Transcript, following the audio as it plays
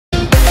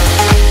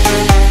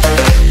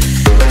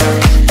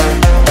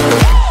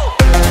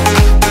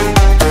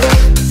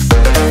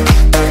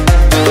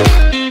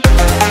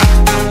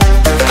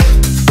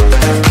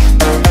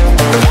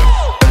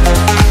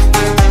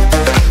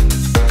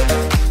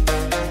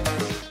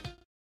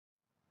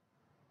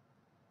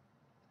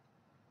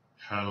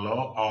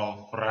Hello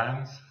all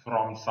friends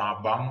from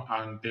Sabang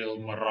until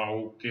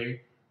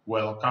Merauke.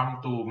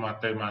 Welcome to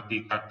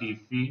Matematika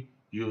TV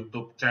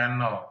YouTube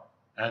channel.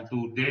 And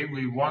today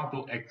we want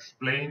to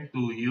explain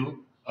to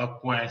you a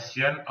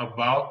question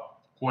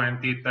about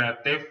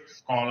quantitative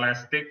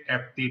scholastic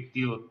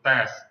aptitude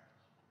test.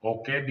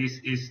 Okay, this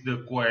is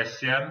the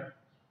question.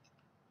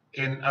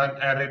 In an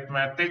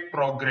arithmetic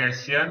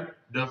progression,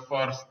 the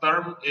first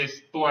term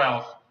is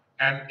 12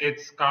 and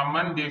its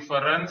common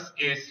difference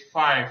is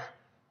 5.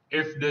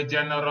 If the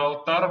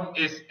general term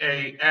is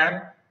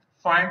an,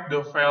 find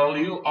the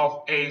value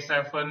of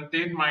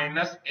a17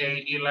 minus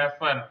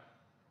a11.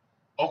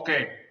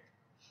 Okay,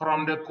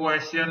 from the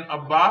question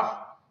above,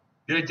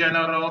 the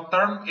general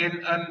term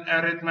in an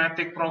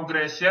arithmetic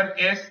progression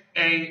is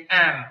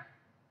an.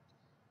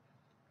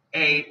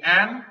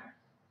 An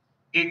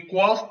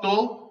equals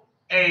to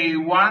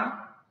a1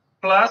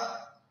 plus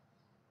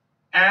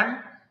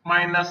n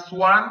minus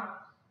 1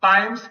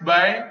 times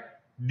by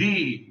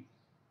d.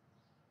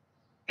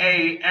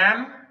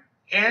 An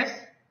is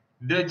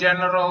the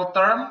general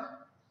term.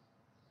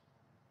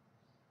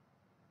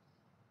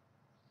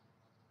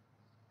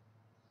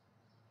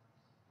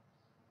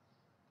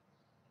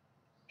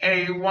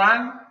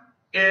 A1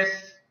 is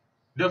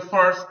the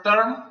first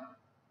term.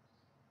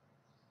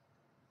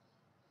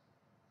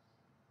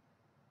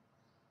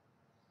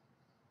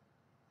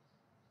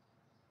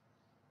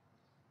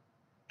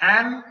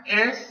 N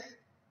is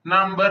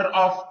number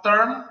of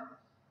term.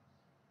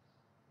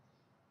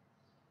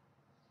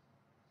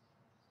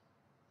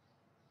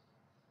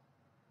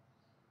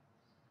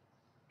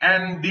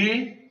 And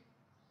D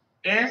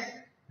is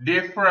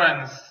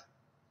difference.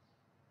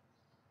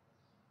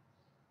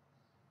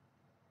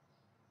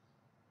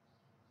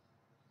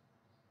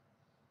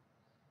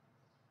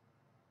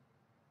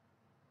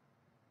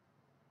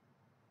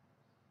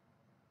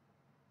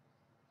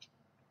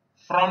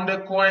 From the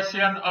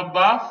question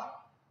above,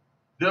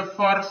 the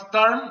first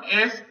term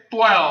is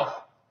 12.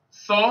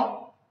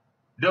 So,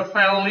 the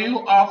value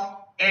of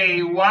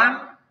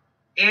A1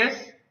 is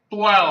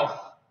 12.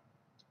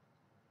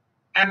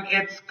 And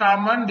its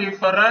common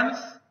difference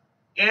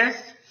is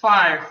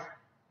 5.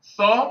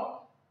 So,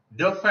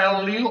 the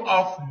value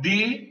of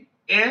D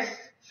is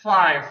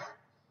 5.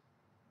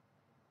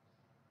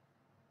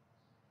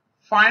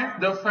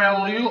 Find the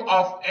value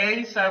of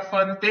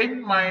A17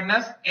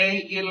 minus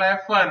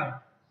A11.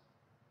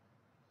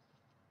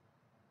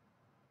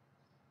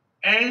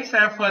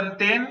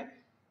 A17,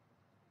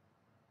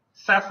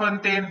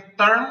 17th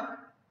term,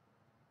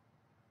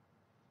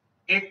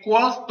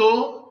 equals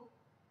to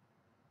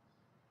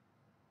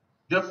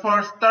the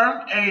first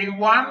term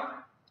A1,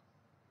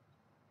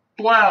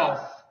 12,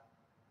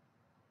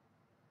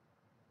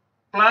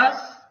 plus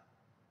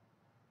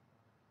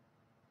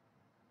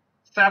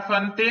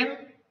 17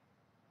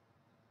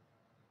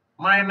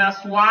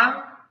 minus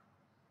 1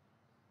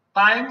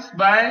 times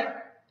by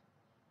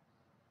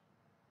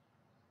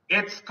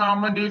its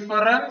common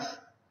difference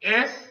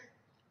is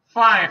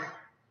 5.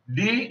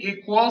 D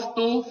equals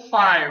to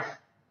 5.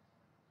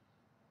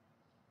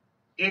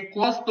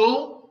 Equals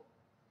to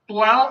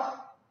 12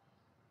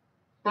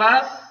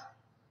 plus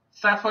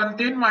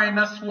 17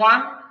 minus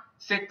 1,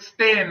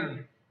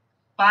 16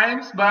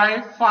 times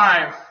by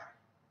 5.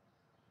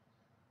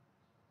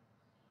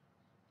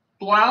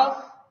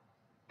 12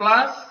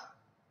 plus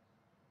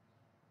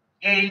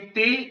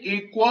 80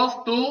 equals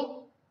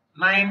to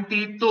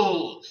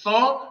 92.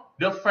 So,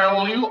 the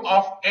value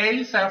of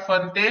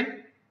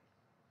A17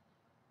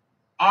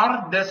 or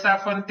the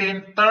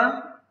 17th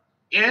term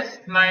is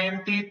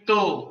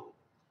 92.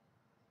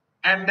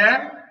 And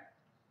then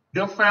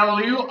the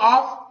value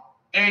of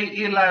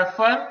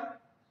A11,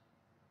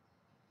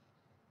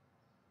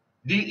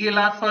 the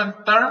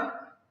 11th term,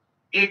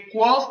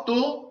 equals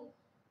to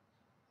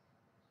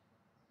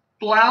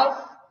 12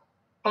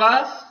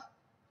 plus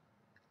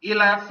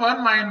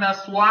 11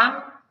 minus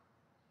 1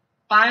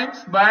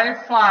 times by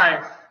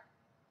 5.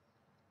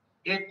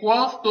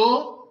 Equals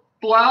to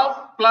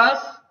 12 plus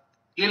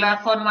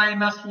 11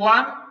 minus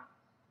 1,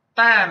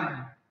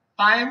 10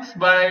 times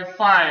by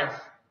 5.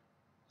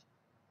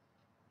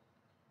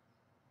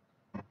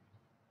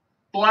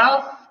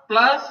 12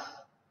 plus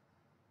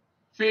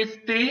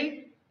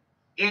 50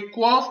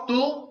 equals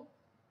to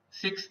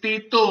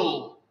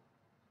 62.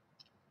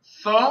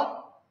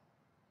 So,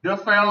 the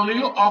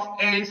value of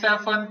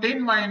A17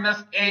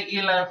 minus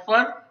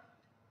A11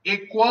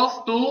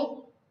 equals to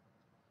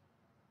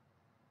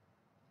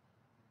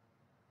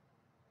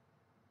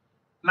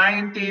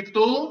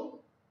 92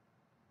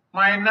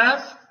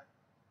 minus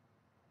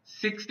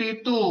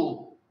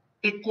 62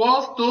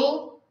 equals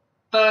to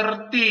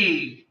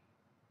 30.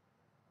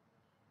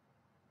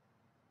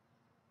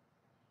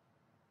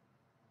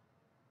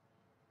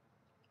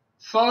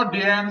 So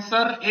the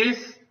answer is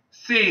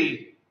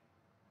C,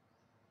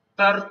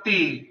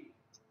 30.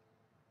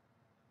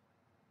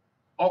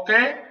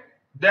 Okay,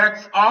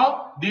 that's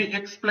all the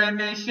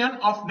explanation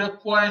of the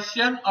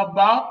question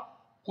about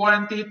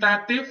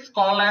Quantitative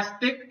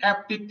Scholastic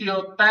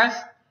Aptitude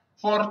Test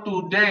for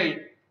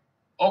today.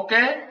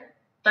 Okay,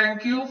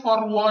 Thank you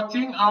for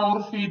watching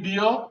our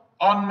video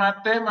on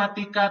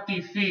Matematika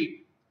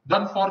TV.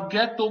 Don't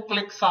forget to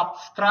click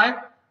subscribe,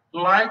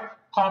 like,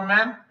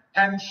 comment,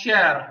 and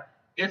share.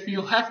 If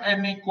you have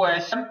any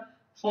question,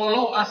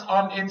 follow us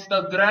on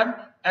Instagram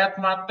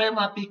at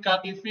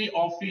Matematika TV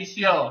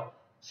Official.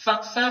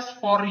 Success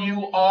for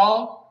you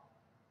all.